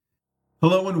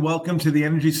Hello and welcome to the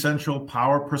Energy Central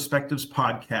Power Perspectives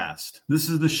podcast. This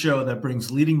is the show that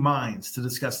brings leading minds to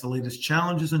discuss the latest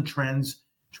challenges and trends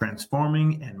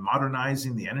transforming and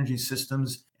modernizing the energy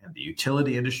systems and the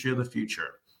utility industry of the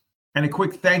future. And a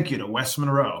quick thank you to West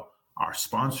Monroe, our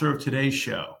sponsor of today's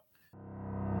show.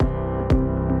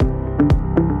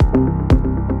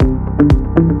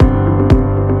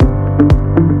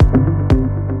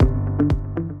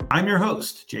 I'm your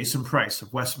host, Jason Price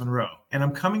of West Monroe, and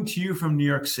I'm coming to you from New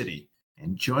York City.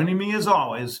 And joining me as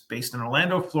always, based in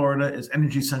Orlando, Florida, is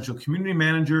Energy Central Community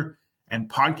Manager and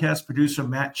podcast producer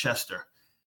Matt Chester.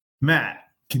 Matt,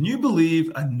 can you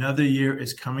believe another year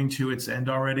is coming to its end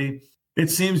already? It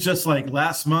seems just like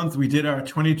last month we did our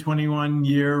 2021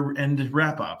 year-end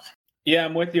wrap-up. Yeah,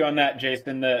 I'm with you on that,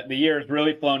 Jason. The year has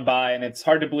really flown by, and it's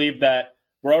hard to believe that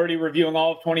we're already reviewing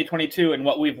all of 2022 and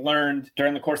what we've learned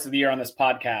during the course of the year on this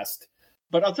podcast.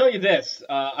 But I'll tell you this,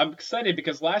 I'm excited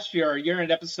because last year, our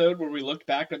year-end episode where we looked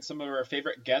back on some of our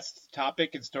favorite guests,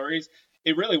 topic, and stories,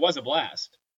 it really was a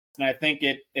blast. And I think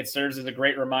it serves as a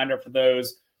great reminder for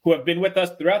those who have been with us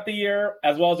throughout the year,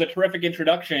 as well as a terrific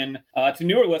introduction to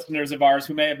newer listeners of ours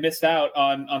who may have missed out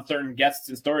on certain guests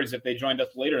and stories if they joined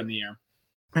us later in the year.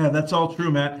 Yeah, that's all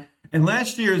true, Matt. And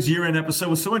last year's year-end episode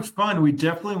was so much fun, we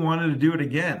definitely wanted to do it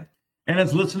again. And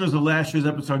as listeners of last year's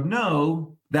episode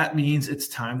know, that means it's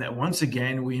time that once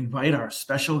again we invite our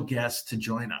special guest to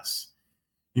join us.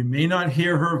 You may not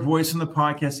hear her voice in the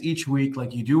podcast each week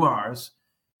like you do ours,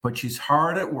 but she's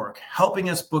hard at work helping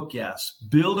us book guests,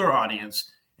 build our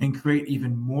audience, and create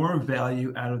even more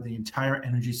value out of the entire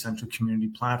Energy Central community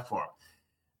platform.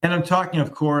 And I'm talking,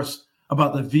 of course,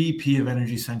 about the VP of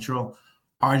Energy Central,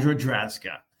 Audra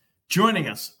Drazga, joining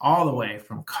us all the way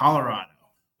from Colorado.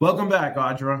 Welcome back,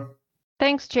 Audra.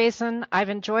 Thanks, Jason. I've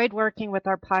enjoyed working with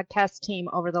our podcast team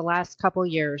over the last couple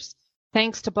years.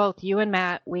 Thanks to both you and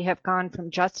Matt, we have gone from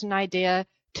just an idea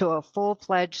to a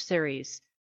full-fledged series.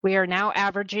 We are now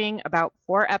averaging about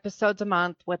 4 episodes a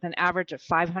month with an average of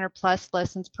 500 plus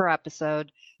listens per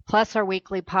episode. Plus, our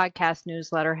weekly podcast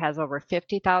newsletter has over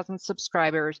 50,000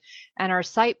 subscribers, and our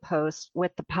site posts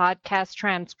with the podcast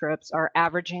transcripts are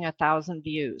averaging 1,000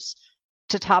 views.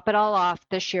 To top it all off,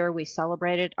 this year we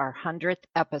celebrated our 100th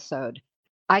episode.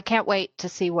 I can't wait to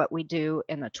see what we do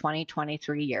in the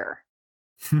 2023 year.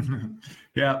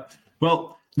 Yeah.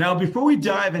 Well, now before we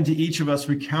dive into each of us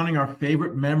recounting our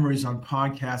favorite memories on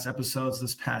podcast episodes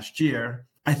this past year,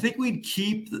 I think we'd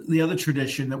keep the other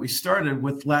tradition that we started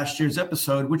with last year's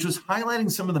episode, which was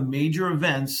highlighting some of the major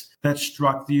events that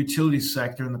struck the utility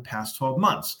sector in the past 12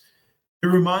 months. A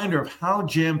reminder of how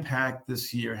jam-packed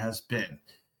this year has been.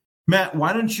 Matt,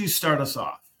 why don't you start us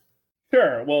off?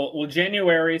 Sure. Well,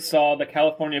 January saw the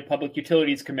California Public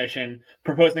Utilities Commission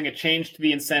proposing a change to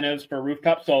the incentives for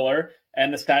rooftop solar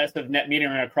and the status of net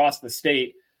metering across the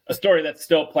state, a story that's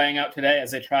still playing out today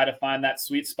as they try to find that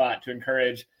sweet spot to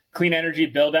encourage clean energy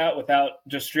build out without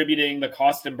distributing the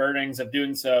costs and burdens of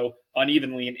doing so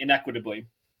unevenly and inequitably.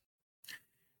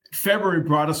 February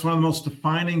brought us one of the most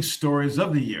defining stories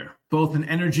of the year, both in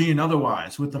energy and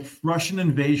otherwise, with the Russian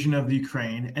invasion of the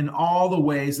Ukraine and all the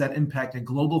ways that impacted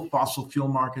global fossil fuel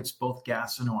markets, both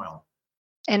gas and oil.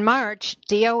 In March,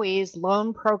 DOE's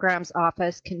Loan Programs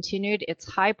Office continued its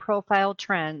high-profile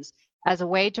trends as a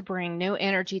way to bring new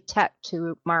energy tech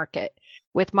to market,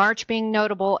 with March being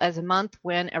notable as a month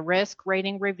when a risk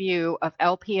rating review of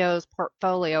LPO's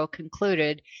portfolio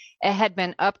concluded it had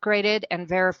been upgraded and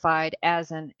verified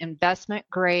as an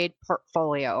investment-grade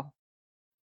portfolio.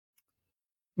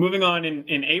 Moving on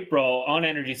in April, on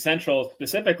Energy Central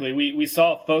specifically, we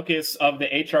saw a focus of the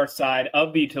HR side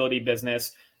of the utility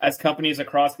business as companies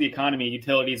across the economy,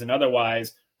 utilities and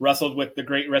otherwise, wrestled with the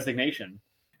Great Resignation.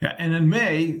 Yeah, and in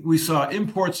May, we saw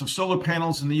imports of solar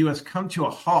panels in the U.S. come to a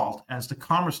halt as the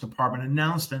Commerce Department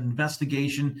announced an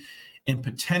investigation in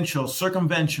potential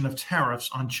circumvention of tariffs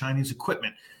on Chinese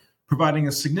equipment, providing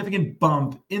a significant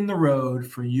bump in the road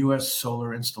for U.S.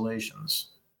 solar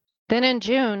installations. Then in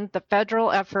June, the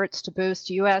federal efforts to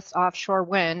boost U.S. offshore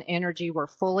wind energy were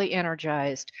fully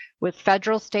energized, with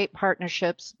federal-state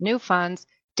partnerships, new funds,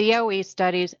 DOE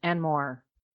studies, and more.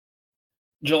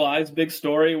 July's big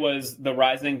story was the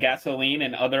rising gasoline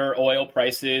and other oil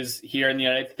prices here in the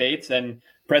United States and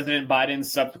President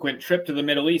Biden's subsequent trip to the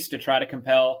Middle East to try to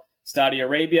compel Saudi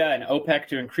Arabia and OPEC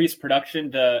to increase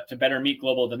production to better meet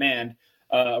global demand,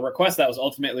 a request that was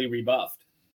ultimately rebuffed.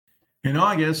 In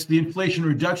August, the Inflation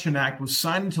Reduction Act was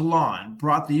signed into law and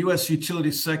brought the U.S.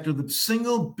 utility sector the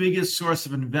single biggest source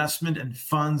of investment and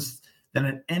funds than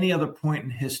at any other point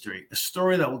in history, a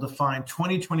story that will define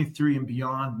 2023 and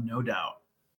beyond, no doubt.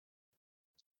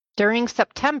 During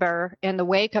September, in the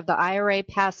wake of the IRA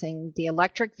passing, the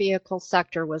electric vehicle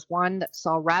sector was one that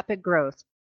saw rapid growth,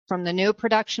 from the new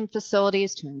production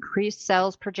facilities to increased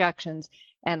sales projections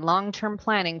and long-term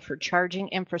planning for charging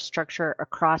infrastructure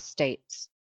across states.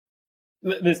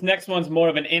 This next one's more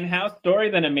of an in-house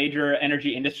story than a major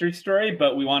energy industry story,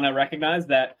 but we want to recognize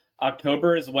that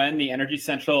October is when the Energy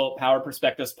Central Power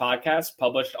Perspectives podcast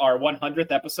published our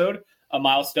 100th episode, a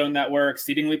milestone that we're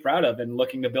exceedingly proud of and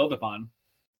looking to build upon.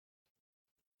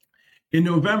 In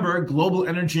November, Global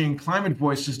Energy and Climate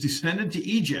Voices descended to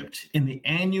Egypt in the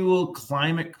annual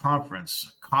climate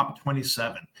conference,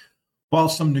 COP27. While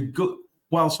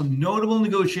some notable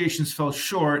negotiations fell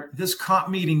short, this COP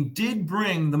meeting did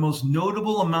bring the most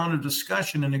notable amount of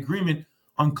discussion and agreement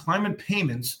on climate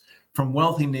payments from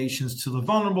wealthy nations to the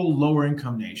vulnerable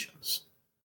lower-income nations.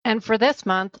 And for this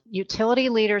month, utility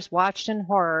leaders watched in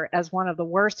horror as one of the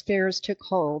worst fears took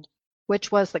hold, which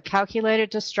was the calculated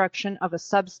destruction of a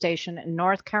substation in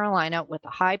North Carolina with a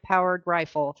high-powered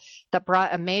rifle that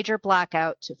brought a major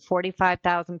blackout to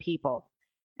 45,000 people.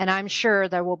 And I'm sure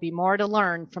there will be more to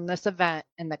learn from this event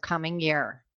in the coming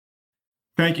year.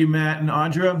 Thank you, Matt and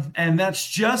Audra. And that's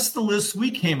just the list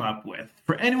we came up with.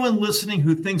 For anyone listening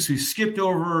who thinks we skipped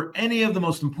over any of the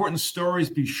most important stories,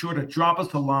 be sure to drop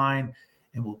us a line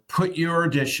and we'll put your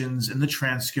additions in the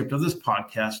transcript of this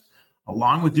podcast,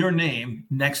 along with your name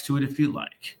next to it if you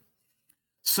like.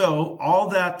 So all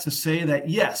that to say that,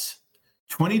 yes,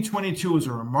 2022 was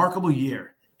a remarkable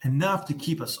year, enough to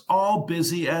keep us all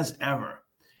busy as ever.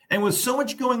 And with so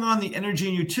much going on in the energy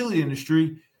and utility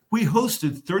industry, we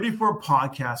hosted 34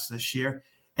 podcasts this year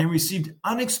and received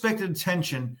unexpected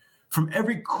attention from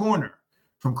every corner,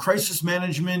 from crisis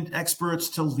management experts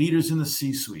to leaders in the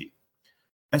C-suite.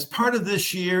 As part of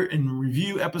this year in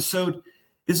review episode,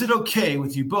 is it okay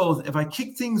with you both if I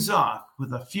kick things off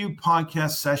with a few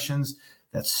podcast sessions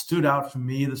that stood out for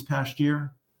me this past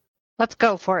year? Let's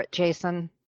go for it, Jason.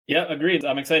 Yeah, agreed.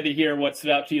 I'm excited to hear what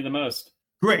stood out to you the most.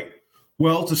 Great.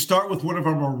 Well, to start with one of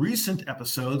our more recent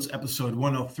episodes, episode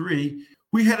 103,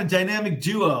 we had a dynamic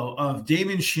duo of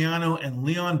Damian Shiano and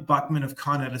Leon Buckman of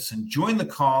Con Edison join the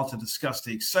call to discuss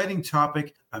the exciting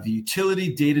topic of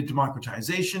utility data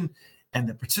democratization and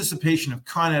the participation of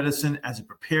Con Edison as it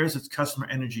prepares its customer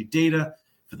energy data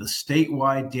for the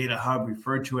statewide data hub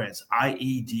referred to as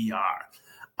IEDR.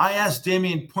 I asked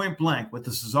Damian point blank what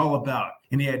this is all about,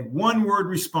 and he had one word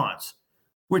response,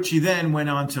 which he then went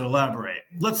on to elaborate.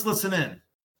 Let's listen in.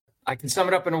 I can sum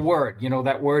it up in a word.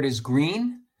 That word is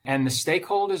green, and the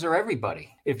stakeholders are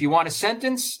everybody. If you want a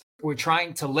sentence, we're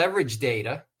trying to leverage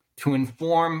data to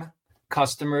inform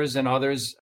customers and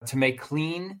others to make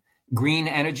clean, green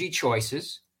energy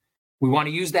choices. We want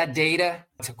to use that data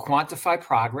to quantify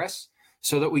progress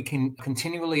so that we can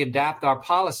continually adapt our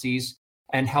policies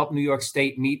and help New York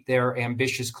State meet their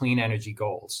ambitious clean energy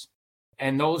goals.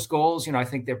 And those goals, I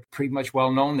think they're pretty much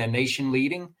well known. They're nation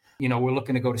leading. We're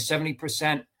looking to go to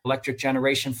 70% electric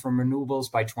generation from renewables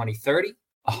by 2030,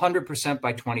 100%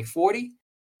 by 2040,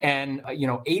 and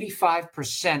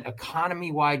 85%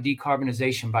 economy-wide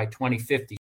decarbonization by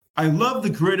 2050. I love the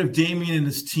grit of Damian and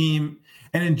his team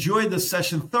and enjoyed the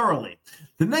session thoroughly.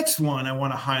 The next one I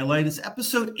want to highlight is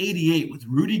episode 88 with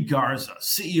Rudy Garza,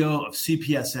 CEO of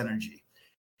CPS Energy.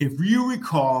 If you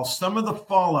recall, some of the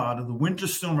fallout of the winter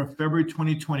storm of February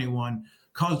 2021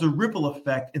 caused a ripple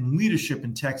effect in leadership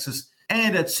in Texas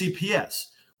and at CPS,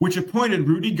 which appointed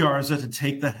Rudy Garza to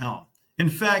take the helm. In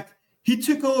fact, he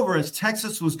took over as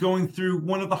Texas was going through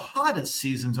one of the hottest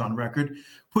seasons on record,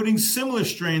 putting similar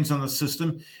strains on the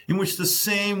system in which the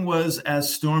same was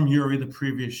as Storm Uri the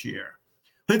previous year.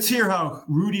 Let's hear how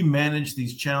Rudy managed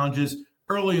these challenges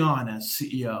early on as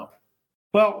CEO.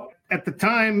 Well, at the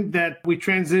time that we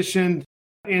transitioned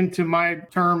into my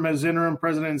term as interim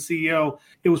president and CEO,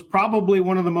 it was probably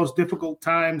one of the most difficult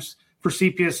times for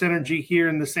CPS Energy here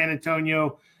in the San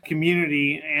Antonio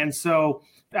community. And so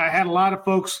I had a lot of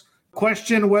folks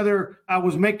question whether I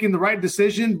was making the right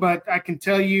decision, but I can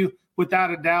tell you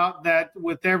without a doubt that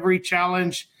with every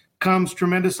challenge comes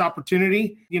tremendous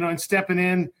opportunity. And stepping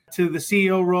in to the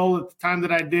CEO role at the time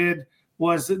that I did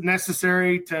was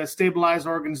necessary to stabilize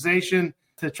our organization,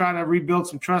 to try to rebuild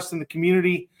some trust in the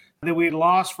community that we had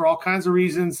lost for all kinds of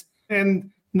reasons.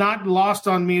 And not lost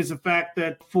on me is the fact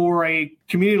that for a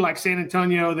community like San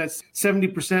Antonio that's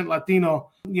 70% Latino,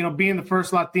 being the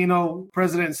first Latino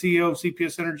president and CEO of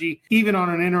CPS Energy, even on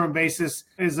an interim basis,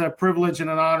 is a privilege and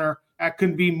an honor. I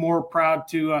couldn't be more proud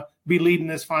to be leading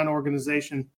this fine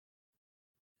organization.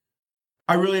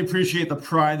 I really appreciate the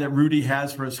pride that Rudy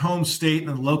has for his home state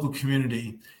and the local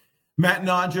community. Matt and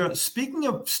Audra, speaking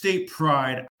of state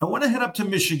pride, I want to head up to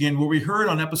Michigan, where we heard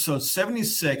on episode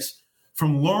 76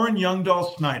 from Lauren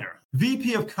Youngdahl Snyder,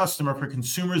 VP of Customer for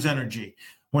Consumers Energy,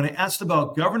 when I asked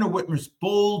about Governor Whitmer's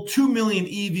bold 2 million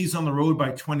EVs on the road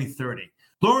by 2030.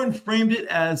 Lauren framed it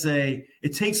as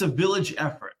it takes a village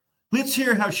effort. Let's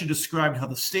hear how she described how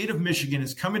the state of Michigan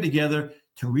is coming together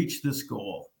to reach this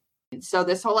goal. So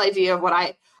this whole idea of what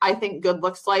I think good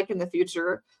looks like in the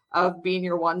future of being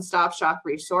your one-stop shop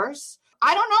resource.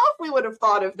 I don't know if we would have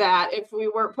thought of that if we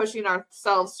weren't pushing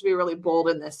ourselves to be really bold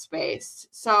in this space.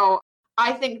 So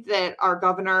I think that our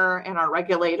governor and our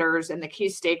regulators and the key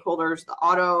stakeholders, the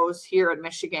autos here in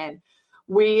Michigan,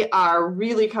 we are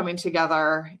really coming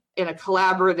together in a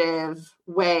collaborative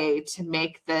way to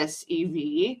make this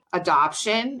EV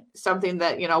adoption something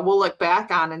that, we'll look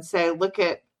back on and say, look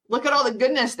at all the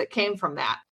goodness that came from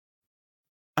that.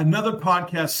 Another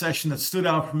podcast session that stood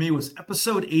out for me was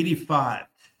episode 85.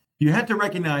 You had to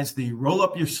recognize the roll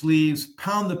up your sleeves,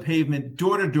 pound the pavement,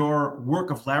 door-to-door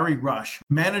work of Larry Rush,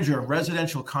 manager of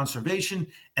residential conservation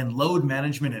and load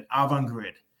management at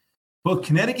Avangrid. Both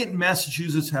Connecticut and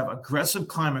Massachusetts have aggressive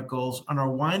climate goals and are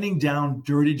winding down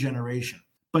dirty generation.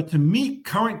 But to meet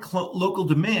current local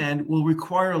demand will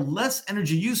require less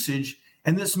energy usage,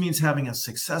 and this means having a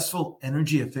successful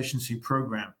energy efficiency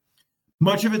program.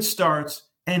 Much of it starts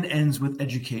and ends with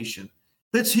education.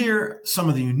 Let's hear some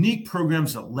of the unique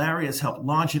programs that Larry has helped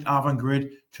launch at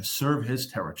Avangrid to serve his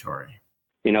territory.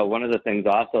 One of the things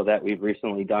also that we've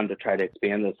recently done to try to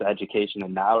expand this education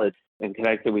and knowledge in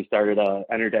Connecticut, we started a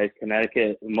Energize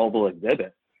Connecticut mobile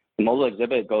exhibit. The mobile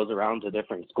exhibit goes around to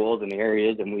different schools and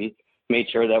areas, and we made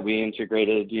sure that we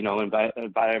integrated,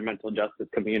 environmental justice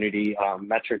community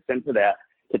metrics into that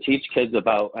to teach kids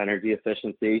about energy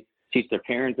efficiency, teach their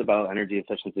parents about energy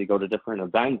efficiency, go to different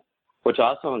events, which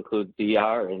also includes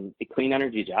DR and clean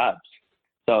energy jobs.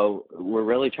 So we're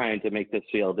really trying to make this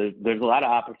field, there's a lot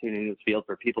of opportunity in this field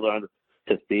for people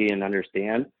to see and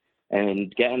understand,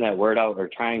 and getting that word out or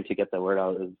trying to get that word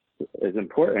out is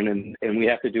important. And we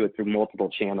have to do it through multiple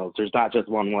channels. There's not just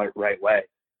one right way.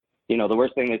 The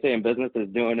worst thing they say in business is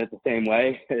doing it the same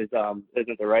way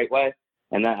isn't the right way.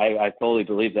 And that I fully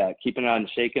believe that. Keeping on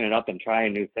shaking it up and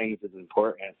trying new things is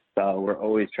important. So we're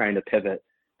always trying to pivot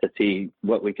to see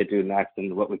what we could do next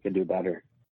and what we could do better.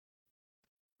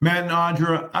 Matt and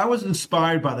Audra, I was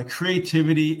inspired by the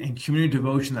creativity and community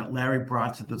devotion that Larry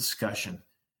brought to the discussion.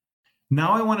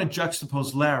 Now I want to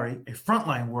juxtapose Larry, a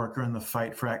frontline worker in the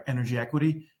fight for energy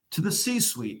equity, to the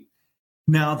C-suite.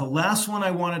 Now, the last one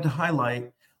I wanted to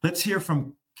highlight, let's hear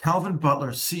from Calvin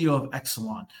Butler, CEO of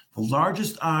Exelon, the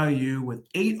largest IOU with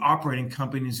 8 operating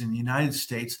companies in the United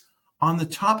States, on the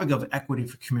topic of equity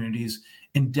for communities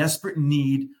in desperate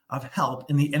need of help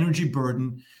in the energy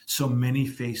burden so many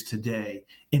face today,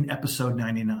 in episode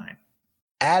 99.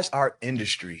 As our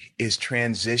industry is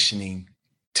transitioning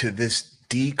to this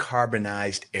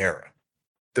decarbonized era,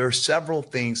 there are several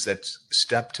things that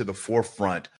step to the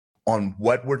forefront on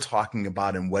what we're talking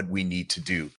about and what we need to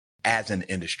do as an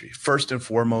industry. First and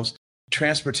foremost,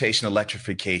 transportation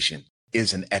electrification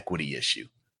is an equity issue.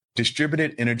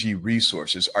 Distributed energy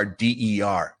resources, our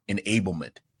DER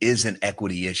enablement, is an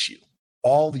equity issue.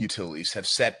 All the utilities have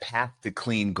set path to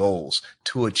clean goals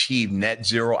to achieve net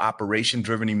zero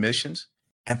operation-driven emissions.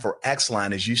 And for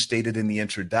Exelon, as you stated in the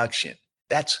introduction,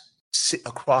 that's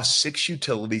across 6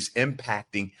 utilities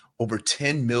impacting over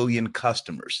 10 million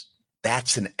customers.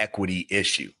 That's an equity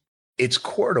issue. It's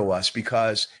core to us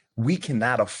because we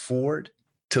cannot afford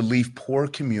to leave poor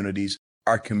communities,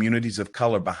 our communities of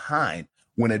color, behind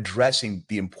when addressing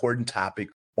the important topic,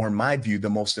 or in my view, the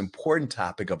most important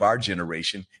topic of our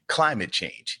generation, climate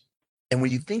change. And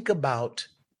when you think about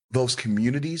those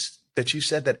communities that you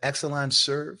said that Exelon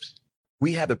serves,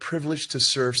 we have the privilege to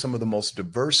serve some of the most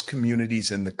diverse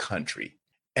communities in the country.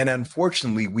 And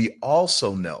unfortunately, we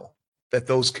also know that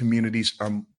those communities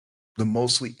are the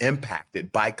mostly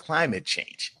impacted by climate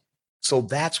change. So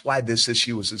that's why this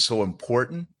issue is so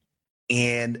important.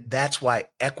 And that's why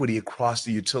equity across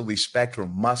the utility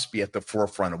spectrum must be at the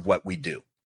forefront of what we do.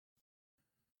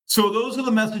 So those are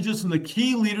the messages from the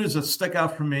key leaders that stuck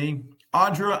out for me.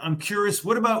 Audra, I'm curious,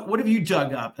 what have you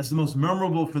dug up as the most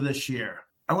memorable for this year?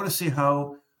 I want to see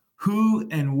who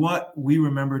and what we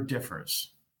remember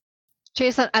differs.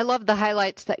 Jason, I love the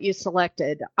highlights that you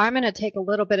selected. I'm going to take a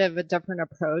little bit of a different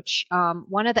approach.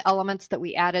 One of the elements that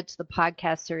we added to the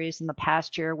podcast series in the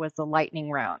past year was the lightning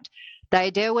round. The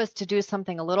idea was to do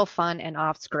something a little fun and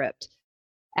off script.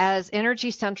 As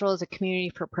Energy Central is a community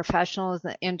for professionals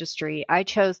in the industry, I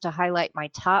chose to highlight my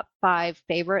top 5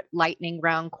 favorite lightning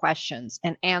round questions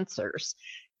and answers,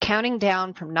 counting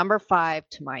down from number 5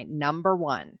 to my number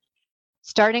 1.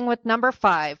 Starting with number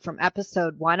 5 from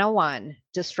episode 101,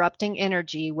 Disrupting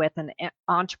Energy with an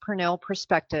Entrepreneurial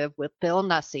Perspective with Bill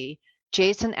Nussey,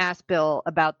 Jason asked Bill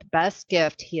about the best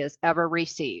gift he has ever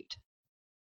received.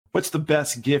 What's the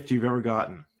best gift you've ever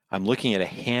gotten? I'm looking at a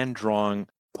hand-drawn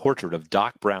portrait of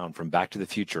Doc Brown from Back to the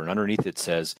Future, and underneath it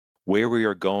says, "Where we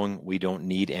are going, we don't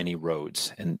need any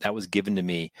roads." And that was given to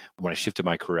me when I shifted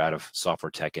my career out of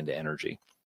software tech into energy.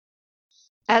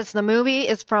 As the movie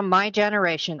is from my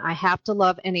generation, I have to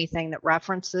love anything that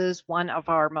references one of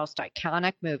our most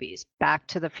iconic movies, Back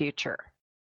to the Future.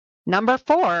 Number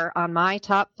 4 on my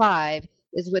top 5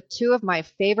 is with two of my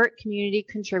favorite community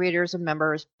contributors and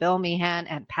members, Bill Meehan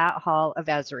and Pat Hall of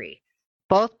Esri.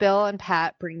 Both Bill and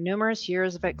Pat bring numerous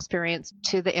years of experience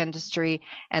to the industry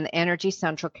and the Energy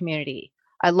Central community.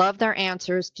 I love their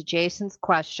answers to Jason's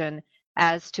question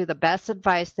as to the best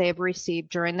advice they have received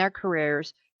during their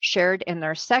careers, shared in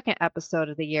their second episode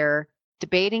of the year,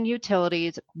 Debating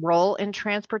Utilities, Role in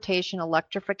Transportation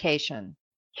Electrification.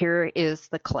 Here is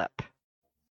the clip.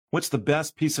 What's the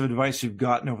best piece of advice you've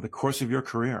gotten over the course of your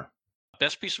career?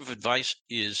 Best piece of advice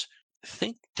is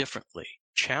think differently.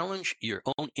 Challenge your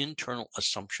own internal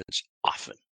assumptions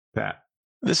often. Pat.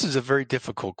 This is a very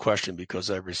difficult question because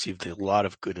I've received a lot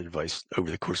of good advice over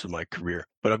the course of my career.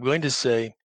 But I'm going to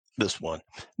say this one: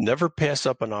 never pass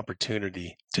up an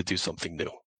opportunity to do something new.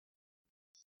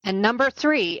 And number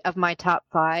 3 of my top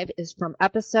 5 is from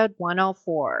episode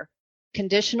 104,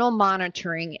 Conditional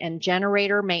Monitoring and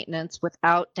Generator Maintenance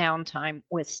Without Downtime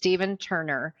with Stephen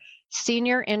Turner,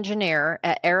 Senior Engineer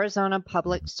at Arizona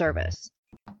Public Service.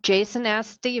 Jason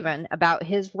asked Stephen about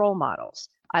his role models.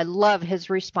 I love his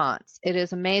response. It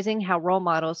is amazing how role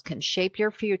models can shape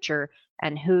your future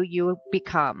and who you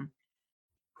become.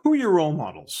 Who are your role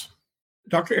models?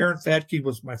 Dr. Aaron Fatke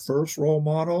was my first role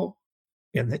model.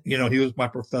 And, he was my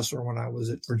professor when I was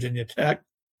at Virginia Tech.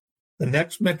 The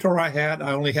next mentor I had,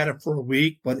 I only had him for a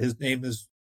week, but his name is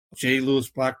J. Lewis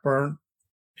Blackburn.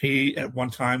 He, at one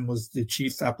time, was the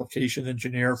chief application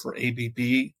engineer for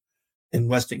ABB in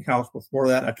Westinghouse. Before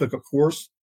that, I took a course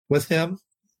with him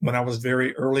when I was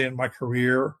very early in my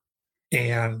career.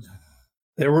 And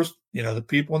there was, the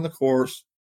people in the course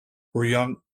were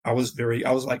young. I was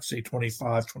like, say,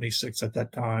 25, 26 at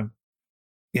that time.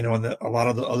 And a lot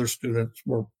of the other students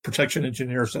were protection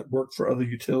engineers that worked for other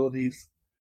utilities.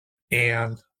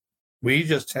 And we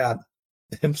just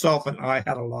himself and I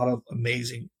had a lot of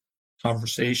amazing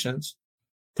conversations,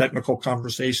 technical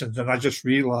conversations. And I just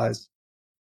realized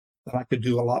that I could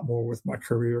do a lot more with my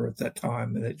career at that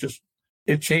time. And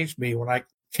it changed me. When I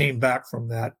came back from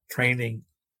that training,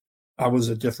 I was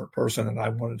a different person and I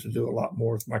wanted to do a lot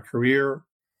more with my career.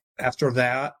 After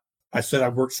that, I said I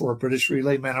worked for a British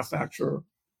relay manufacturer.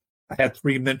 I had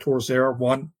 3 mentors there.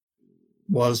 One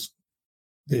was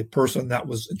the person that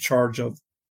was in charge of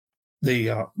we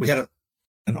had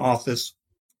an office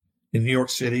in New York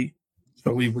City.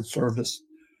 So we would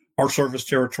our service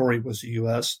territory was the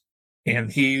U.S.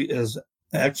 And he is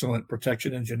an excellent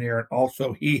protection engineer. And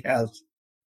also he has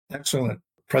excellent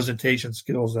presentation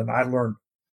skills. And I learned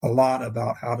a lot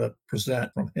about how to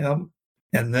present from him.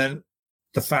 And then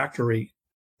the factory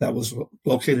that was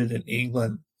located in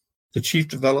England, the chief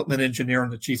development engineer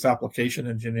and the chief application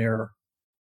engineer.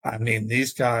 I mean,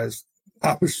 these guys,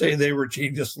 I would say they were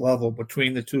genius level.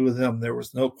 Between the two of them, there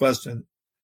was no question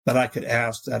that I could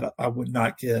ask that I would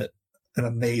not get an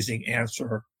amazing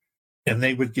answer. And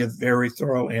they would give very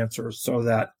thorough answers so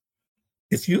that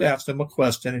if you asked them a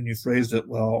question and you phrased it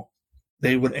well,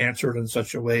 they would answer it in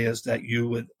such a way as that you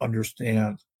would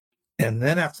understand. And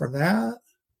then after that,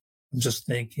 I'm just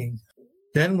thinking,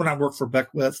 then when I worked for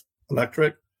Beckwith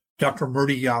Electric, Dr.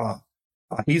 Murti Yala,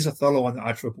 he's a fellow in the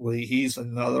IEEE. He's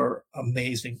another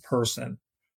amazing person.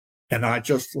 And I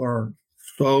just learned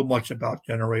so much about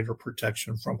generator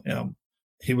protection from him.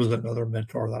 He was another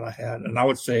mentor that I had. And I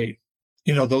would say,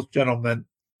 those gentlemen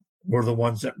were the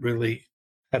ones that really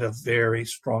had a very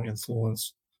strong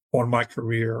influence on my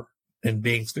career and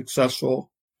being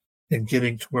successful and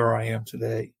getting to where I am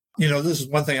today. This is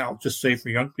one thing I'll just say for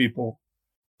young people.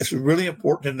 It's really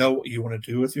important to know what you want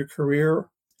to do with your career.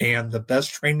 And the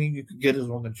best training you can get is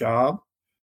on the job.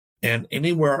 And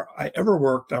anywhere I ever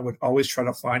worked, I would always try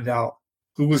to find out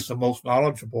who was the most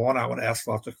knowledgeable. And I would ask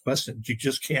lots of questions. You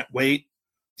just can't wait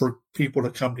for people to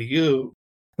come to you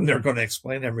and they're going to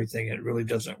explain everything. It really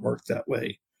doesn't work that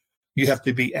way. You have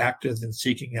to be active in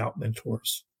seeking out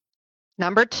mentors.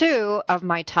 Number 2 of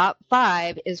my top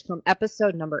 5 is from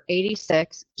episode number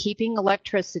 86, Keeping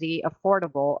Electricity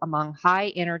Affordable Among High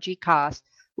Energy Costs,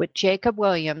 with Jacob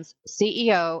Williams,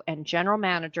 CEO and General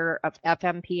Manager of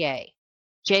FMPA.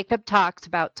 Jacob talks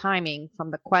about timing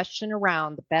from the question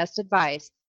around the best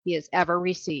advice he has ever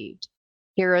received.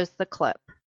 Here is the clip.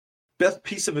 Best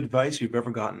piece of advice you've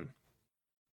ever gotten?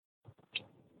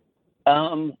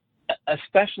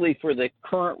 Especially for the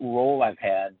current role I've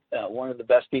had, one of the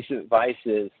best pieces of advice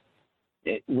is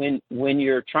when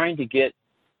you're trying to get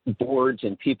boards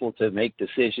and people to make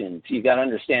decisions, you got to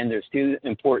understand there's two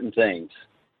important things.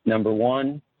 Number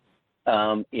one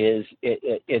is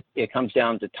it comes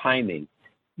down to timing.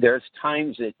 There's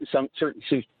times that some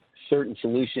certain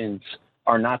solutions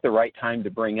are not the right time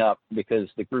to bring up because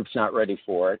the group's not ready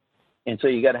for it. And so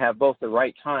you got to have both the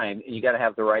right time and you got to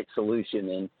have the right solution.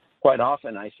 And quite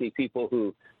often I see people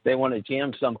who they want to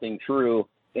jam something through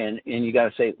and you got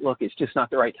to say, look, it's just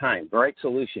not the right time, the right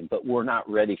solution, but we're not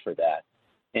ready for that.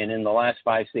 And in the last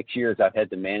 5-6 years, I've had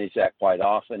to manage that quite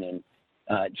often.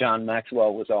 And John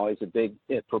Maxwell was always a big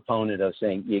proponent of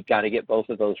saying, you got to get both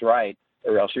of those right,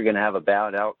 or else you're going to have a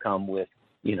bad outcome with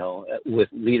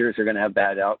leaders are going to have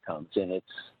bad outcomes. And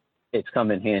it's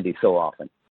come in handy so often.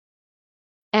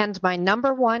 And my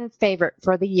number one favorite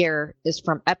for the year is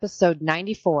from episode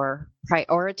 94,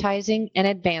 Prioritizing and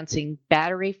Advancing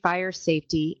Battery Fire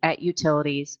Safety at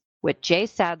Utilities with Jay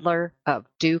Sadler of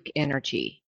Duke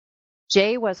Energy.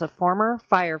 Jay was a former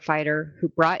firefighter who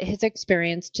brought his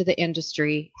experience to the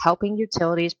industry, helping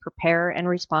utilities prepare and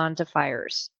respond to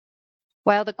fires.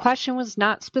 While the question was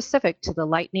not specific to the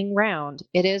lightning round,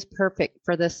 it is perfect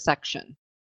for this section.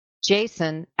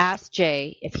 Jason asked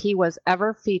Jay if he was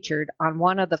ever featured on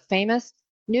one of the famous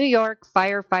New York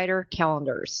firefighter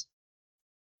calendars.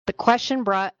 The question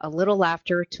brought a little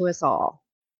laughter to us all.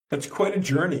 That's quite a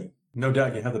journey. No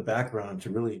doubt you have the background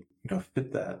to really,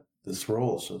 fit this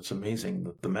role. So it's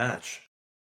amazing, the match.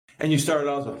 And you started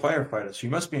out as a firefighter, so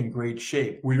you must be in great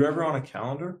shape. Were you ever on a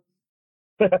calendar?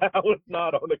 I was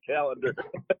not on the calendar.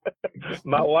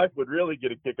 My wife would really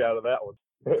get a kick out of that one.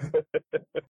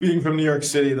 Being from New York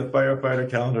City, the firefighter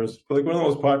calendar is like one of the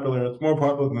most popular. It's more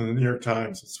popular than the New York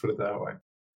Times. Let's put it that way.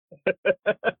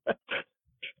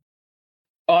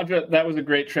 Audra, that was a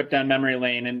great trip down memory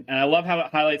lane. And I love how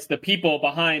it highlights the people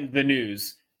behind the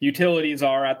news. Utilities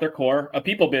are at their core a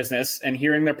people business, and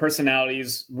hearing their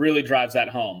personalities really drives that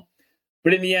home.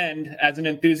 But in the end, as an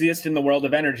enthusiast in the world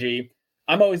of energy,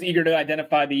 I'm always eager to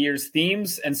identify the year's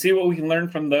themes and see what we can learn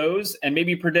from those and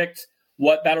maybe predict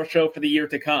what that'll show for the year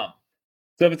to come.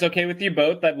 So if it's okay with you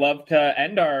both, I'd love to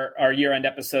end our year-end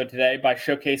episode today by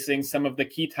showcasing some of the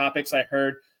key topics I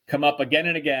heard come up again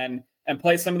and again and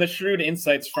play some of the shrewd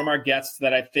insights from our guests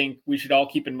that I think we should all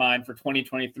keep in mind for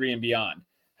 2023 and beyond.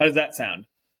 How does that sound?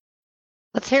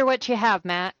 Let's hear what you have,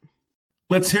 Matt.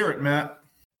 Let's hear it, Matt.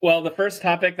 Well, the first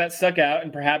topic that stuck out,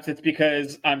 and perhaps it's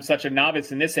because I'm such a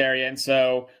novice in this area, and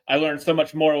so I learned so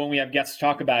much more when we have guests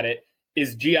talk about it,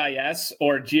 is GIS,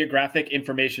 or Geographic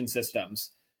Information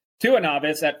Systems. To a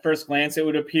novice, at first glance, it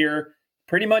would appear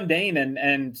pretty mundane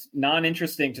and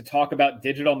non-interesting to talk about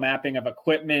digital mapping of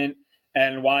equipment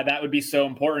and why that would be so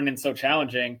important and so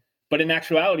challenging. But in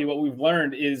actuality, what we've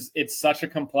learned is it's such a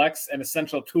complex and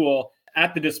essential tool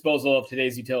at the disposal of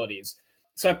today's utilities.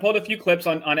 So I pulled a few clips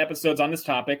on episodes on this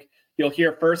topic. You'll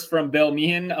hear first from Bill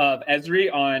Meehan of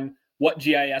Esri on what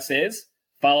GIS is,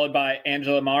 followed by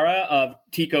Angela Mara of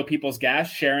TECO Peoples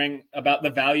Gas sharing about the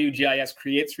value GIS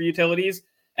creates for utilities,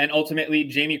 and ultimately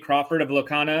Jamie Crawford of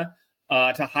Locana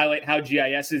to highlight how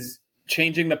GIS is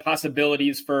changing the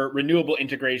possibilities for renewable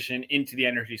integration into the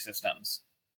energy systems.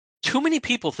 Too many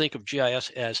people think of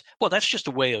GIS as, well, that's just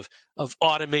a way of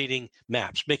automating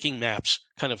maps, making maps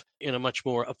kind of in a much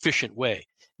more efficient way.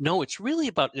 No, it's really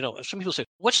about, some people say,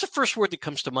 what's the first word that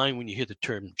comes to mind when you hear the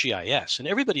term GIS? And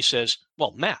everybody says,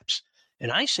 well, maps.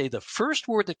 And I say the first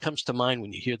word that comes to mind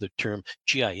when you hear the term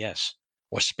GIS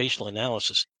or spatial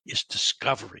analysis is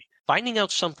discovery, finding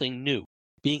out something new,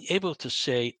 being able to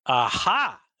say,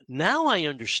 aha, now I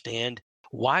understand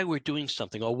why we're doing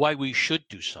something or why we should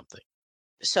do something.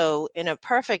 So in a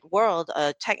perfect world,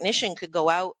 a technician could go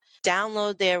out,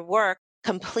 download their work,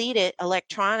 complete it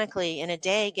electronically in a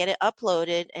day, get it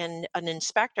uploaded, and an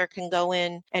inspector can go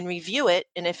in and review it.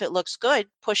 And if it looks good,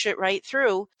 push it right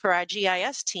through for our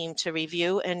GIS team to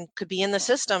review and could be in the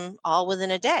system all within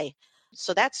a day.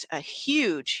 So that's a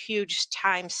huge, huge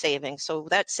time saving. So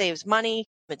that saves money.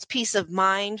 It's peace of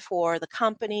mind for the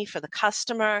company, for the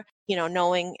customer,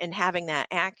 knowing and having that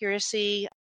accuracy.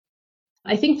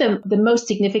 I think the most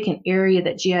significant area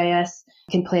that GIS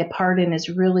can play a part in is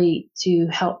really to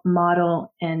help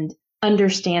model and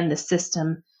understand the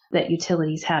system that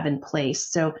utilities have in place.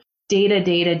 So data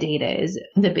is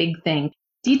the big thing.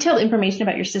 Detailed information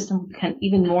about your system will become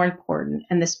even more important,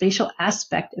 and the spatial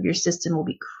aspect of your system will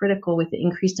be critical with the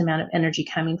increased amount of energy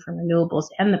coming from renewables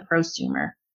and the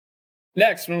prosumer.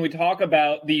 Next, when we talk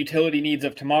about the utility needs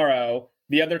of tomorrow,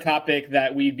 the other topic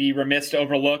that we'd be remiss to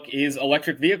overlook is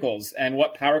electric vehicles and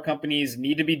what power companies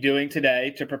need to be doing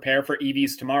today to prepare for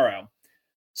EVs tomorrow.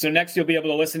 So next, you'll be able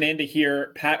to listen in to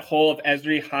hear Pat Hull of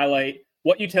Esri highlight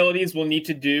what utilities will need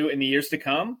to do in the years to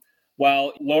come,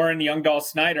 while Lauren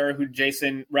Youngdahl-Snyder, who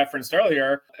Jason referenced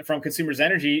earlier from Consumers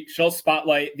Energy, she'll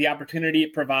spotlight the opportunity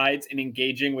it provides in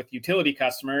engaging with utility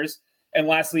customers. And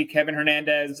lastly, Kevin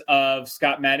Hernandez of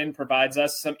Scott Madden provides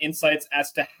us some insights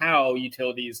as to how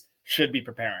utilities should be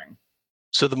preparing.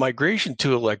 So the migration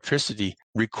to electricity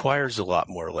requires a lot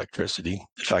more electricity.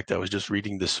 In fact, I was just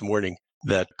reading this morning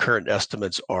that current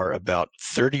estimates are about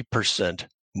 30%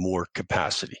 more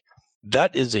capacity.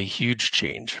 That is a huge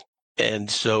change. And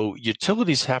so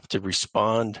utilities have to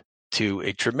respond to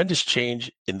a tremendous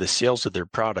change in the sales of their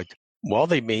product while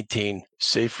they maintain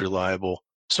safe, reliable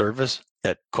service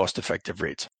at cost-effective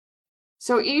rates.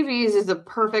 So EVs is a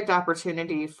perfect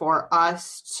opportunity for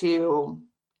us to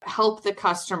help the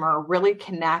customer really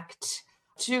connect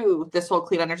to this whole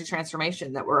clean energy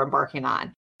transformation that we're embarking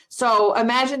on. So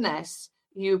imagine this.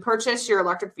 You purchase your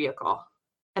electric vehicle,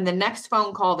 and the next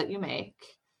phone call that you make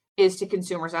is to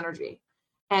Consumers Energy.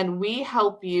 And we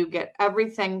help you get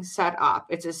everything set up.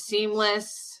 It's a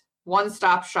seamless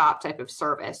one-stop shop type of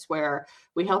service where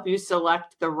we help you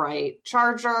select the right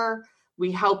charger.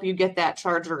 We help you get that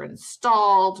charger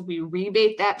installed. We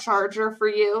rebate that charger for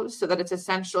you so that it's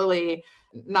essentially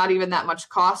not even that much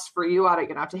cost for you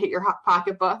to hit your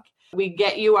pocketbook. We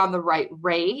get you on the right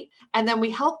rate. And then we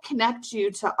help connect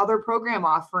you to other program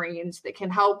offerings that can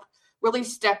help really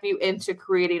step you into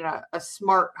creating a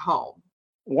smart home.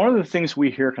 One of the things we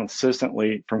hear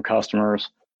consistently from customers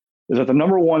is that the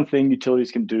number one thing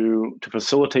utilities can do to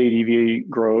facilitate EV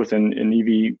growth and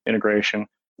EV integration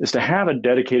is to have a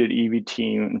dedicated EV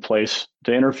team in place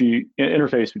to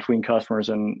interface between customers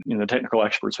and the technical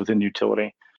experts within the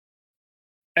utility.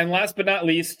 And last but not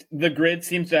least, the grid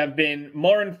seems to have been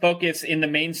more in focus in the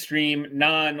mainstream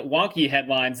non-wonky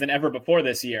headlines than ever before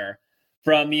this year,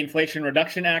 from the Inflation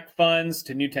Reduction Act funds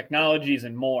to new technologies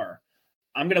and more.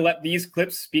 I'm going to let these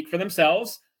clips speak for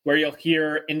themselves, where you'll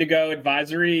hear Indigo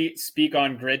Advisory speak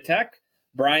on grid tech,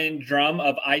 Brian Drum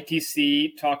of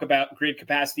ITC talk about grid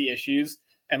capacity issues,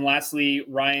 and lastly,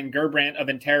 Ryan Gerbrandt of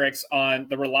Enterix on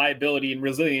the reliability and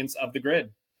resilience of the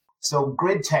grid. So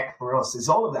grid tech for us is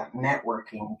all of that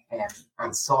networking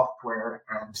and software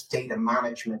and data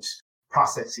management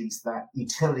processes that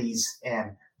utilities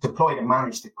deploy to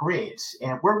manage the grid.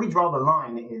 And where we draw the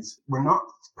line is we're not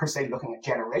per se looking at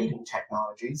generating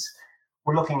technologies.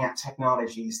 We're looking at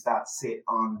technologies that sit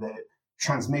on the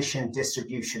transmission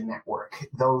distribution network,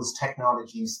 those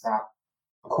technologies that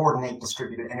coordinate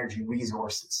distributed energy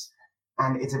resources.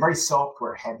 And it's a very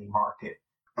software heavy market.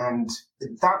 And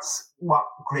that's what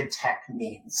grid tech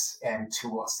means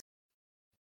to us.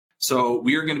 So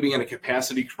we are going to be in a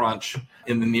capacity crunch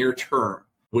in the near term,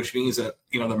 which means that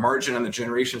the margin on the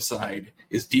generation side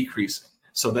is decreasing.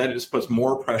 So that just puts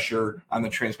more pressure on the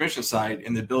transmission side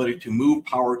and the ability to move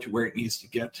power to where it needs to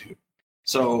get to.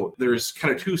 So there's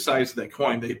kind of two sides of that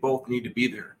coin. They both need to be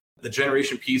there. The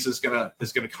generation piece is gonna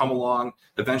come along.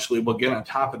 Eventually, we'll get on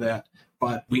top of that.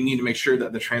 But we need to make sure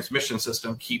that the transmission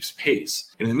system keeps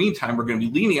pace. And in the meantime, we're going to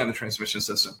be leaning on the transmission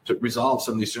system to resolve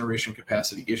some of these generation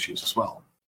capacity issues as well.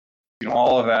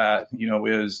 All of that,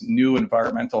 is new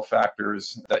environmental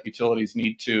factors that utilities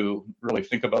need to really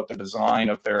think about the design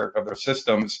of their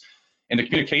systems. And the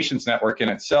communications network in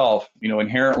itself,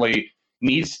 inherently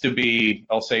needs to be,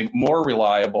 I'll say, more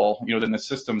reliable, than the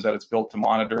systems that it's built to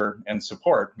monitor and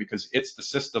support, because it's the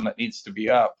system that needs to be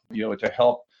up, to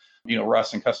help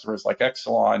Russ and customers like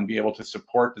Exelon be able to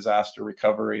support disaster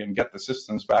recovery and get the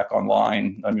systems back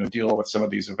online, deal with some of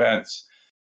these events.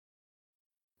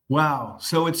 Wow.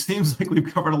 So it seems like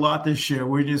we've covered a lot this year,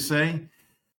 wouldn't you say?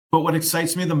 But what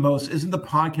excites me the most isn't the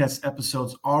podcast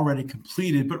episodes already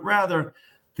completed, but rather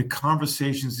the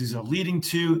conversations these are leading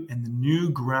to and the new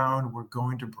ground we're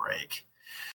going to break.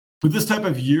 With this type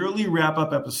of yearly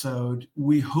wrap-up episode,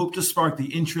 we hope to spark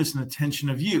the interest and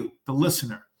attention of you, the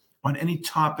listener, on any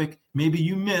topic maybe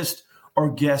you missed or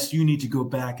guest you need to go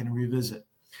back and revisit.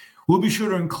 We'll be sure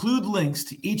to include links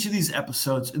to each of these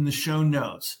episodes in the show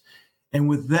notes. And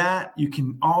with that, you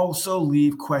can also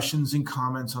leave questions and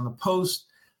comments on the post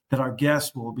that our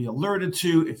guests will be alerted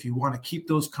to if you want to keep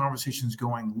those conversations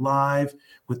going live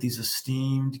with these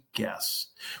esteemed guests.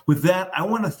 With that, I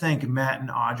want to thank Matt and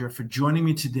Audra for joining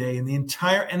me today and the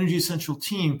entire Energy Essential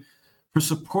team for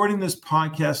supporting this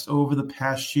podcast over the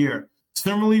past year.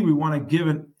 Similarly, we want to give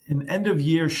an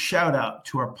end-of-year shout-out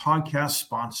to our podcast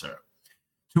sponsor,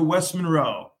 to West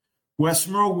Monroe. West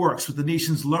Monroe works with the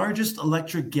nation's largest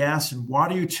electric, gas, and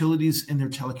water utilities in their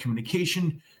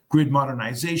telecommunication, grid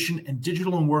modernization, and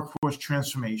digital and workforce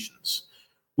transformations.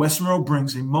 West Monroe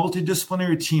brings a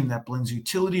multidisciplinary team that blends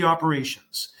utility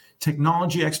operations,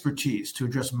 technology expertise to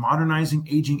address modernizing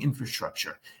aging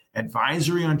infrastructure,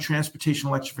 advisory on transportation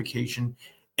electrification,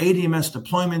 ADMS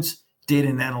deployments, data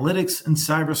and analytics, and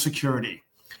cybersecurity.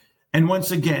 And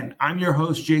once again, I'm your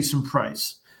host, Jason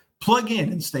Price. Plug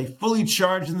in and stay fully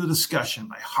charged in the discussion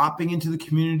by hopping into the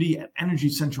community at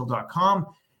EnergyCentral.com,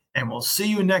 and we'll see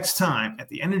you next time at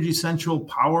the Energy Central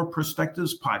Power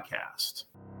Perspectives Podcast.